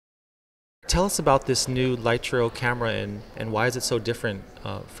Tell us about this new Lytro camera and why is it so different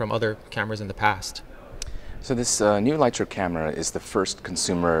from other cameras in the past? So this new Lytro camera is the first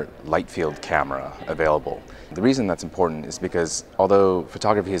consumer light field camera available. The reason that's important is because although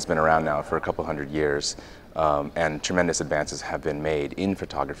photography has been around now for a couple hundred years and tremendous advances have been made in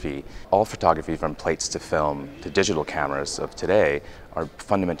photography, all photography from plates to film to digital cameras of today are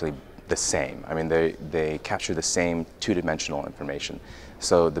fundamentally the same. I mean, they capture the same two-dimensional information.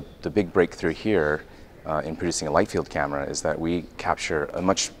 So the big breakthrough here in producing a light field camera is that we capture a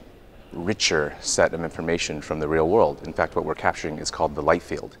much richer set of information from the real world. In fact, what we're capturing is called the light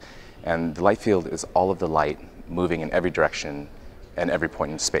field. And the light field is all of the light moving in every direction and every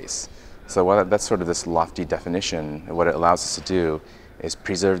point in space. So while that's sort of this lofty definition, what it allows us to do is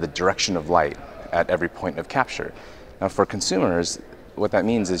preserve the direction of light at every point of capture. Now for consumers, what that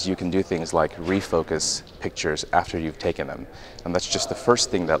means is you can do things like refocus pictures after you've taken them. And that's just the first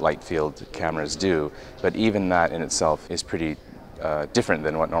thing that light field cameras do, but even that in itself is pretty different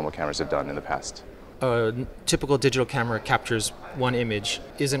than what normal cameras have done in the past. A typical digital camera captures one image.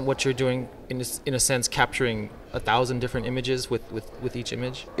 Isn't what you're doing, in a sense, capturing 1,000 different images with each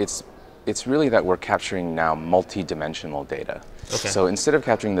image? It's really that we're capturing now multi-dimensional data. Okay. So instead of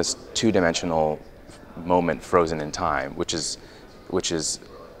capturing this two-dimensional moment frozen in time, which is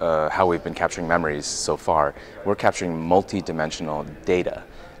how we've been capturing memories so far, we're capturing multi-dimensional data.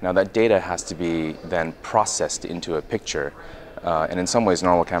 Now that data has to be then processed into a picture. And in some ways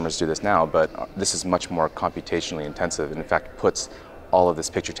normal cameras do this now, but this is much more computationally intensive and in fact puts all of this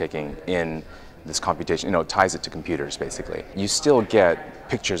picture taking in this computation, ties it to computers basically. You still get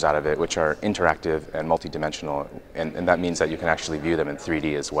pictures out of it which are interactive and multidimensional, and that means that you can actually view them in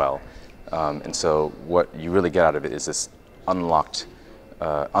 3D as well. And so what you really get out of it is this unlocked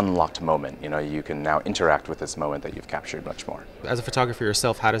moment. You can now interact with this moment that you've captured much more. As a photographer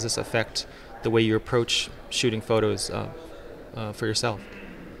yourself, how does this affect the way you approach shooting photos for yourself?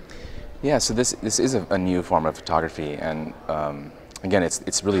 Yeah, so this is a new form of photography, and again,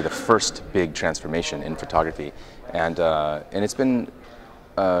 it's really the first big transformation in photography, and it's been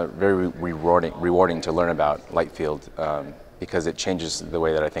very rewarding to learn about light field because it changes the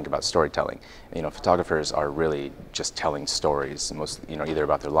way that I think about storytelling. Photographers are really just telling stories, either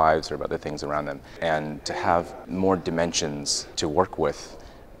about their lives or about the things around them, and to have more dimensions to work with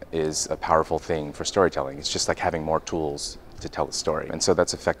is a powerful thing for storytelling. It's just like having more tools to tell a story. And so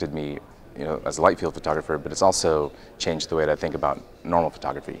that's affected me as a light field photographer, but it's also changed the way that I think about normal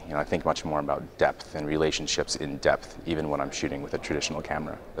photography. I think much more about depth and relationships in depth, even when I'm shooting with a traditional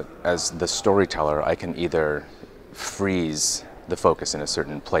camera. But as the storyteller, I can either freeze the focus in a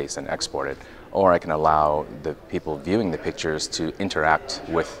certain place and export it, or I can allow the people viewing the pictures to interact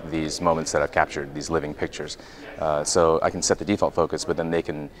with these moments that I've captured, these living pictures. So I can set the default focus, but then they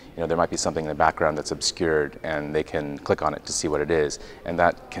can, there might be something in the background that's obscured, and they can click on it to see what it is, and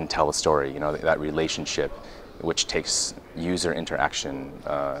that can tell a story. That relationship, which takes user interaction,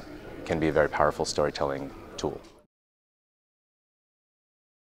 can be a very powerful storytelling tool.